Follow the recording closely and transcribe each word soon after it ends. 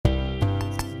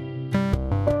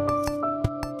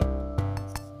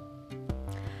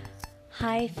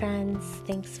Hi friends,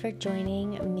 thanks for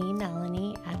joining me,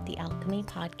 Melanie, at the Alchemy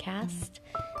Podcast.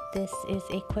 This is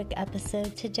a quick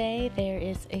episode today. There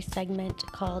is a segment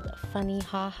called Funny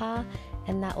Haha,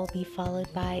 and that will be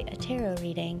followed by a tarot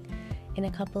reading. In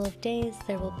a couple of days,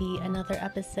 there will be another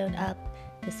episode up.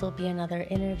 This will be another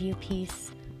interview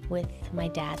piece with my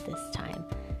dad this time.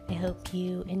 I hope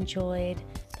you enjoyed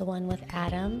the one with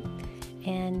Adam.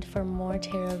 And for more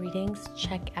tarot readings,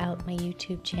 check out my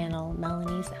YouTube channel,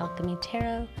 Melanie's Alchemy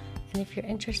Tarot. And if you're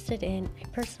interested in a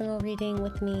personal reading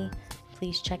with me,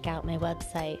 please check out my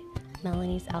website,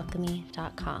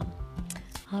 melaniesalchemy.com.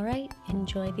 All right,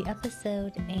 enjoy the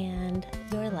episode and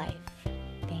your life.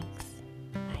 Thanks.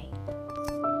 Bye.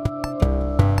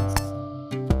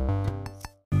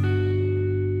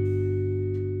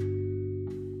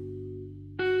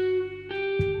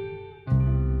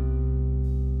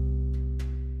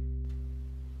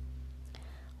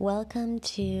 Welcome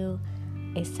to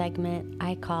a segment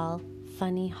I call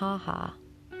Funny Haha.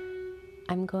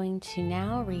 I'm going to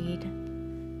now read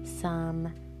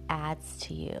some ads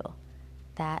to you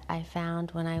that I found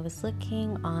when I was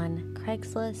looking on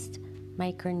Craigslist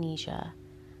Micronesia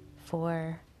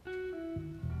for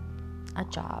a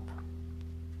job.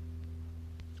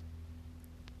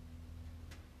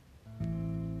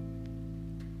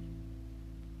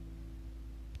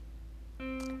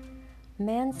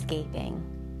 Manscaping.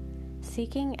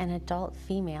 Seeking an adult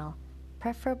female,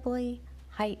 preferably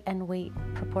height and weight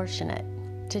proportionate,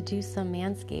 to do some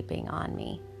manscaping on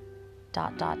me. ...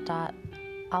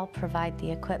 I'll provide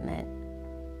the equipment. ...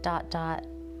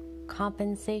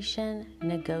 Compensation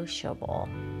negotiable.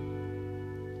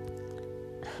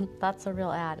 That's a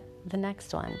real ad. The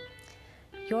next one.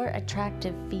 Your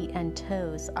attractive feet and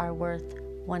toes are worth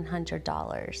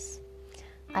 $100.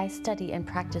 I study and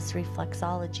practice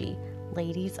reflexology.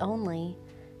 Ladies only.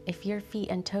 If your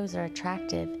feet and toes are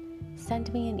attractive,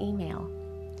 send me an email.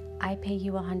 I pay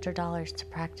you $100 to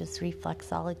practice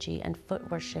reflexology and foot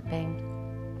worshipping.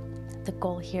 The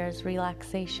goal here is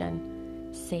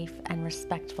relaxation, safe and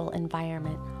respectful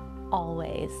environment,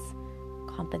 always.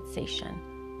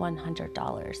 Compensation,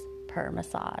 $100 per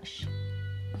massage.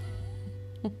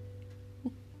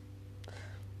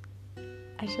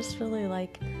 I just really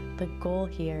like the goal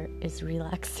here is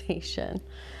relaxation.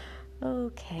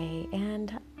 Okay,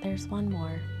 and there's one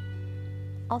more.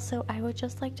 Also, I would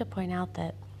just like to point out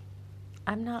that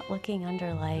I'm not looking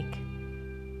under like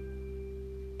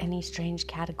any strange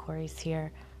categories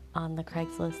here on the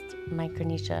Craigslist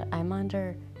Micronesia. I'm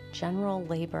under general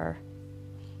labor.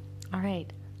 All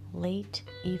right, late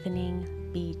evening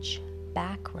beach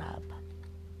back rub.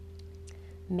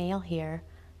 Male here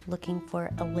looking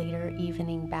for a later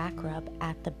evening back rub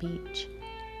at the beach.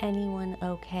 Anyone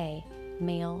okay?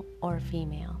 Male or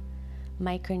female.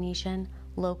 Micronesian,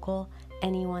 local,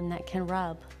 anyone that can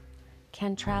rub.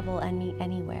 Can travel and meet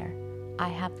anywhere. I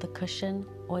have the cushion,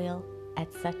 oil,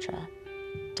 etc. ...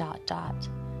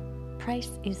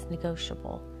 Price is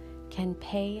negotiable. Can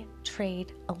pay,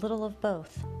 trade, a little of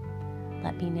both.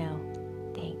 Let me know.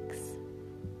 Thanks.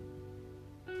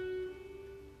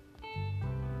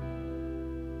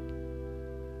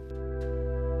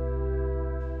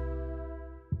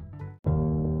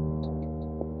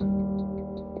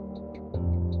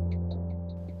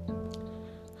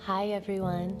 Hi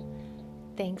everyone,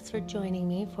 thanks for joining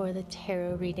me for the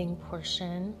tarot reading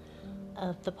portion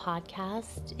of the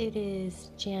podcast. It is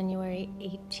January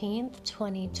 18th,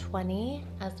 2020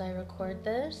 as I record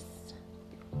this,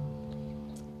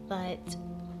 but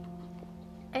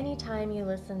anytime you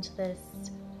listen to this,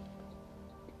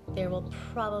 there will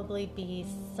probably be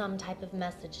some type of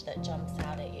message that jumps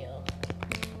out at you.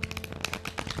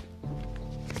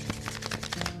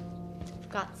 I've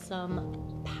got some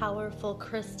powerful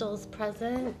crystals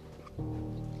present,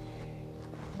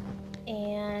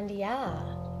 and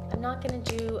I'm not going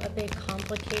to do a big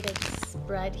complicated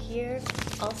spread here.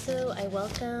 Also, I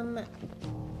welcome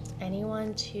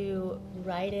anyone to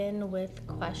write in with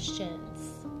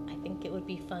questions. I think it would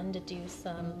be fun to do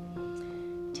some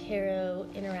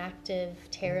interactive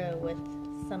tarot with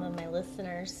some of my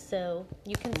listeners, so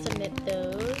you can submit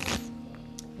those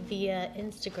via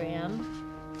Instagram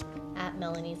at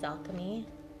Melanie's Alchemy.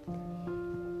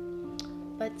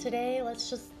 But today, let's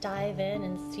just dive in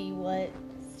and see what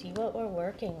we're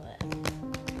working with.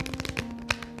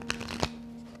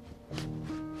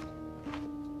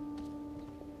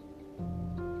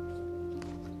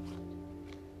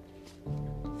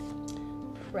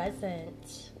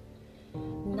 Present.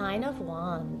 9 of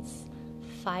Wands.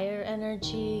 Fire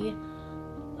energy.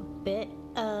 A bit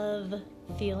of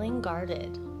feeling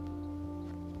guarded.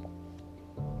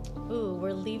 Ooh,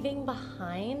 we're leaving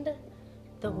behind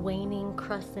the waning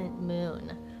crescent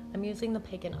moon. I'm using the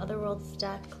Pagan Otherworlds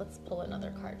deck. Let's pull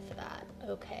another card for that.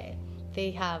 Okay.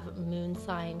 They have moon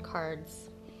sign cards,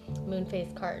 moon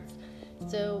phase cards.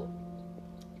 So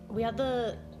we have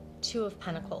the Two of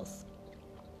Pentacles,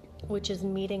 which is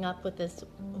meeting up with this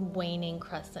waning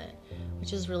crescent,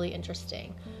 which is really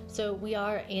interesting. So we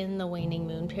are in the waning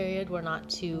moon period. We're not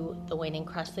to the waning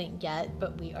crescent yet,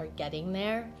 but we are getting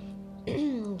there.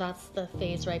 That's the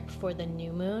phase right before the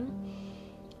new moon.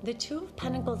 The Two of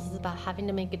Pentacles is about having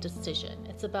to make a decision.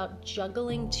 It's about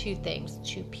juggling two things,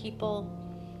 two people,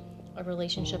 a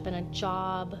relationship and a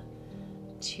job,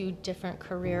 two different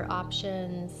career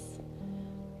options.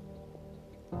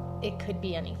 It could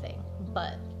be anything,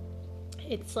 but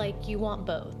it's like you want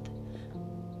both.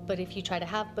 But if you try to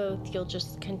have both, you'll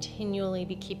just continually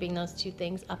be keeping those two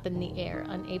things up in the air,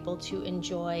 unable to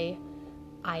enjoy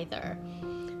either.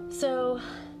 So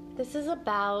this is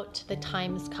about the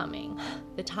time is coming.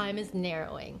 The time is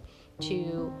narrowing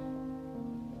to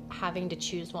having to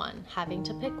choose one, having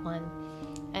to pick one.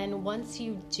 And once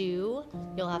you do,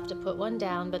 you'll have to put one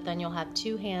down, but then you'll have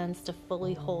two hands to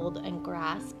fully hold and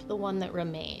grasp the one that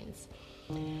remains.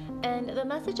 And the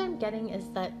message I'm getting is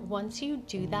that once you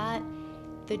do that,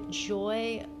 the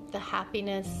joy, the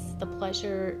happiness, the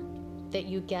pleasure that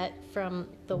you get from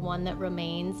the one that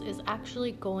remains is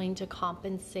actually going to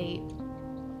compensate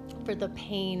for the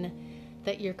pain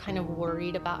that you're kind of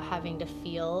worried about having to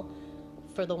feel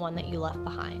for the one that you left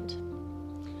behind.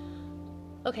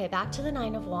 Okay, back to the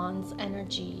Nine of Wands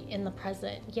energy in the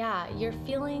present. Yeah, you're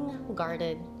feeling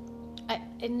guarded.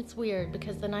 And it's weird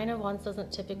because the Nine of Wands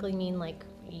doesn't typically mean like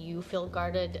you feel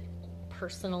guarded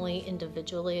personally,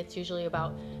 individually. It's usually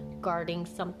about guarding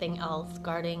something else,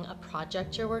 guarding a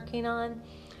project you're working on.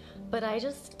 But I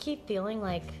just keep feeling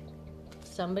like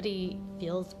somebody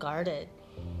feels guarded.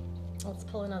 Let's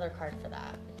pull another card for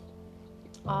that.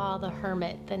 The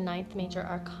Hermit, the ninth major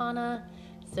arcana.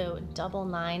 So double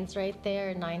nines right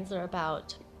there. Nines are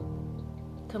about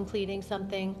completing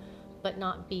something but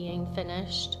not being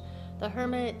finished. The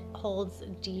Hermit holds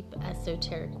deep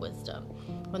esoteric wisdom.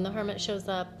 When the Hermit shows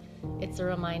up, it's a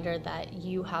reminder that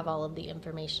you have all of the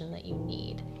information that you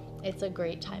need. It's a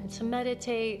great time to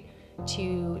meditate,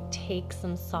 to take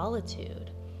some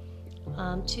solitude,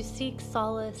 to seek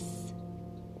solace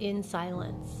in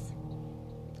silence.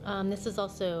 This is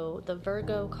also the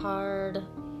Virgo card.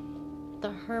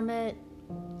 The Hermit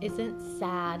isn't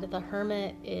sad. The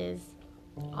Hermit is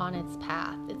on its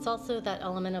path. It's also that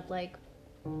element of like,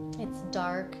 it's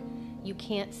dark. You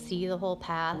can't see the whole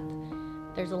path.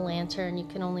 There's a lantern. You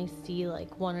can only see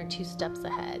like one or two steps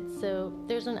ahead. So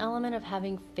there's an element of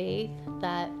having faith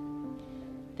that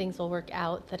things will work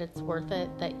out, that it's worth it,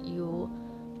 that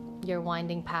your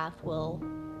winding path will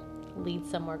lead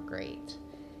somewhere great.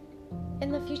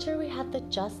 In the future, we have the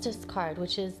Justice card,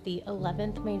 which is the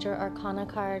 11th major arcana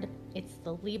card. It's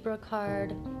the Libra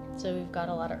card. So we've got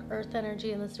a lot of earth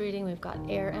energy in this reading. We've got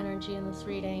air energy in this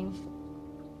reading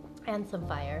and some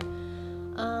fire.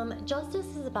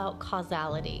 Justice is about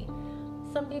causality.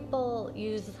 Some people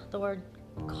use the word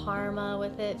karma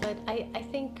with it, but I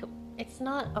think it's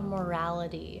not a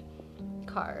morality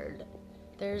card.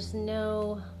 There's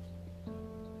no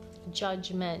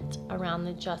judgment around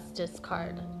the Justice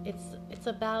card. It's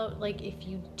about like if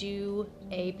you do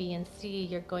A, B, and C,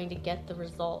 you're going to get the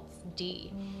results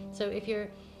D. So if you're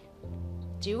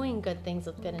doing good things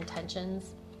with good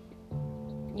intentions,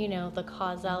 you know, the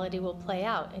causality will play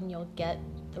out and you'll get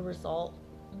the result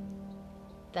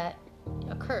that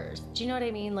occurs. Do you know what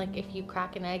I mean? Like if you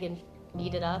crack an egg and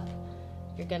beat it up,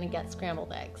 you're gonna get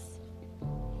scrambled eggs.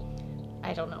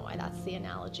 I don't know why that's the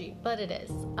analogy, but it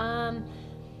is.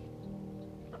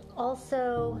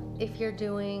 Also, if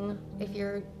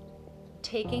you're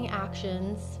taking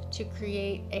actions to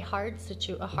create a hard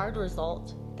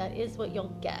result, that is what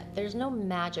you'll get. There's no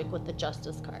magic with the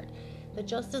Justice card. The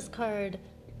Justice card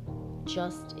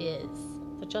just is.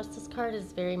 The Justice card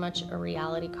is very much a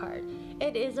reality card.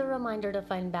 It is a reminder to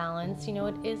find balance. You know,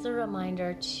 it is a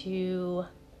reminder to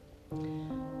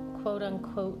quote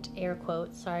unquote, air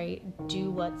quotes,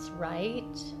 do what's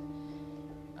right.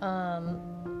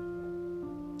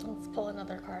 Let's pull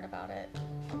another card about it.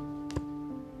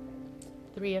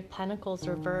 Three of Pentacles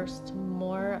reversed,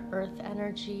 more earth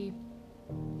energy.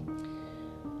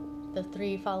 The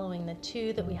 3 following the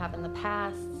 2 that we have in the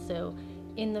past. So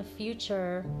in the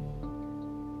future,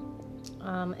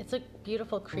 it's a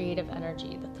beautiful creative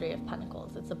energy, the 3 of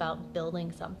Pentacles. It's about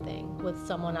building something with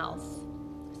someone else.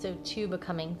 So 2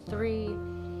 becoming 3.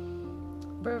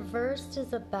 Reversed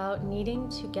is about needing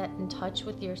to get in touch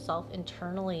with yourself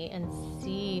internally and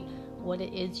see what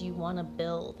it is you want to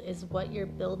build? Is what you're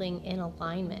building in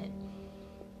alignment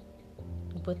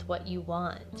with what you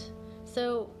want?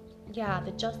 So yeah,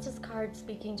 the Justice card,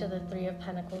 speaking to the Three of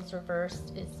Pentacles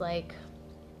reversed, is like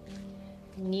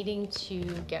needing to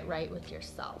get right with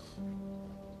yourself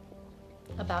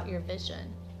about your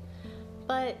vision.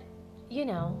 But, you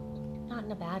know, not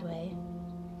in a bad way.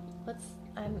 Let's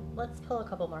pull a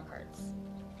couple more cards.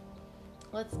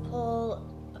 Let's pull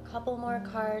a couple more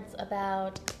cards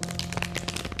about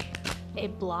a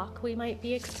block we might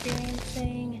be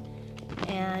experiencing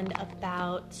and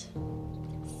about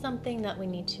something that we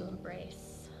need to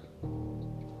embrace.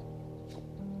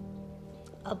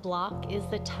 A block is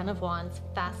the Ten of Wands.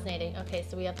 Fascinating. Okay,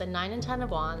 so we have the 9 and 10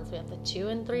 of Wands. We have the 2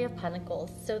 and 3 of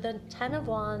Pentacles. So the 10 of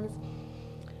Wands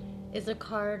is a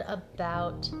card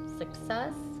about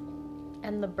success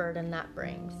and the burden that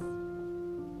brings.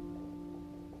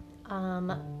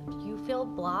 You feel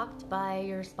blocked by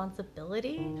your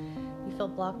responsibility. You feel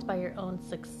blocked by your own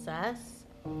success.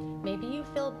 Maybe you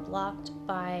feel blocked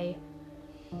by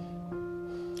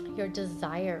your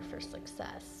desire for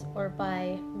success or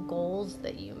by goals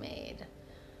that you made.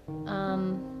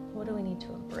 What do we need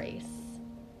to embrace?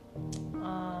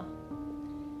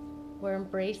 We're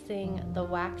embracing the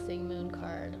waxing moon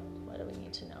card. What do we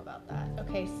need to know about that?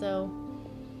 Okay, so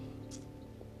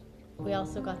we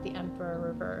also got the Emperor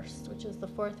reversed, which is the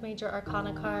 4th major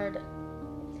arcana card.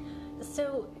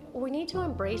 So we need to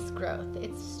embrace growth.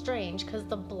 It's strange because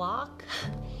the block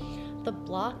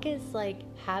is like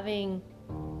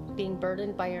being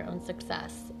burdened by your own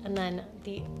success. And then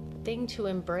the thing to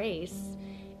embrace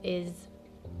is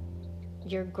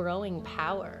your growing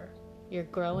power, your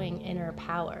growing inner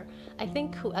power. I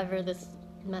think whoever this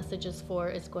message is for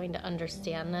is going to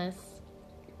understand this.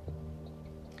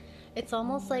 It's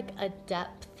almost like a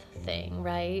depth thing,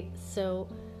 right? So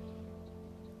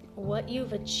what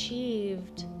you've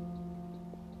achieved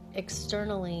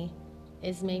externally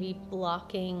is maybe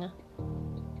blocking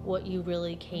what you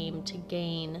really came to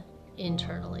gain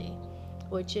internally,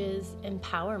 which is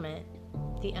empowerment.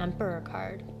 The Emperor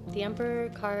card. The Emperor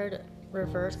card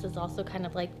reversed is also kind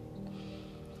of like,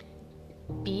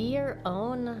 be your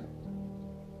own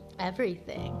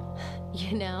everything,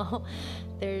 you know?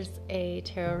 There's a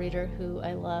tarot reader who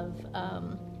I love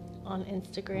on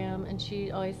Instagram, and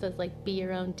she always says, like, be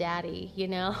your own daddy, you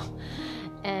know?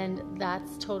 And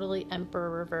that's totally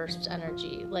Emperor reversed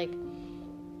energy. Like,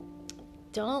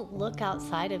 don't look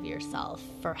outside of yourself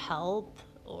for help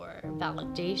or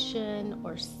validation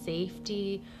or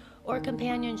safety or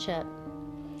companionship,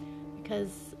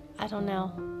 because I don't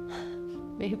know,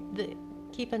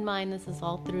 keep in mind this is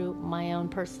all through my own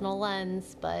personal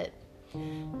lens,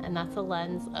 and that's a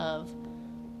lens of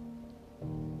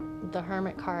the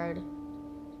Hermit card,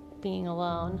 being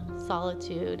alone,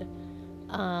 solitude,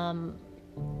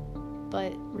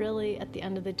 but really at the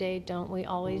end of the day, don't we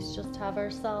always just have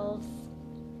ourselves?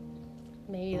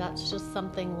 Maybe that's just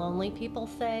something lonely people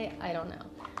say. I don't know.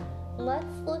 Let's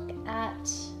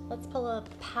pull a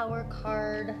Power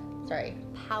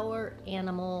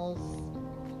Animals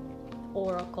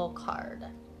Oracle card.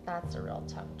 That's a real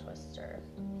tongue twister.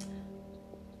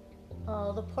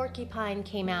 Oh, the Porcupine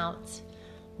came out.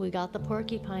 We got the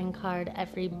Porcupine card,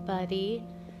 everybody.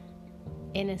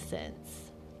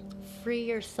 Innocence. Free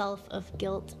yourself of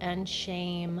guilt and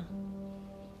shame.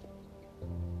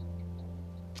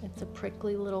 It's a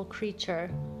prickly little creature.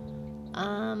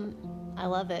 I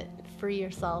love it. Free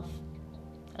yourself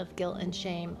of guilt and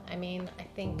shame. I mean, I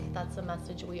think that's a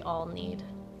message we all need.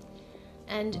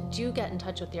 And do get in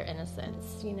touch with your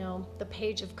innocence. You know, the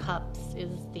Page of Cups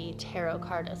is the tarot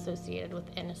card associated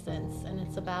with innocence, and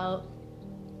it's about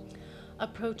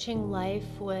approaching life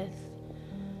with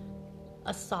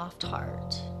a soft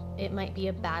heart. It might be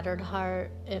a battered heart,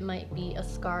 it might be a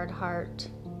scarred heart,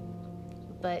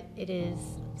 but it is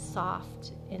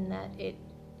soft in that it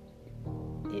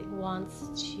wants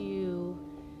to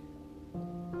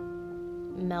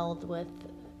meld with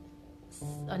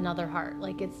another heart.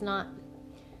 Like, it's not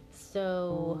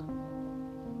so,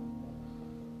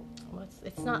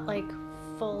 it's not like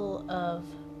full of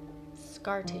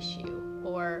scar tissue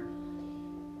or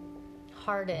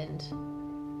hardened,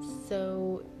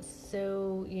 so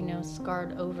you know,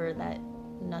 scarred over that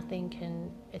nothing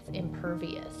can, it's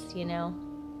impervious, you know?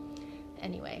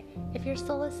 Anyway, if you're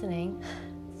still listening,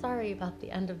 sorry about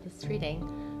the end of this reading.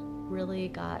 Really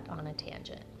got on a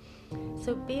tangent.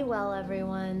 So be well,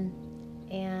 everyone,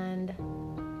 and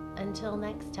until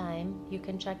next time, you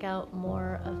can check out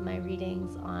more of my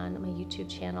readings on my YouTube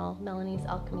channel, Melanie's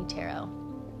Alchemy Tarot.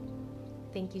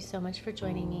 Thank you so much for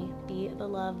joining me. Be the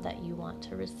love that you want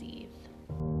to receive.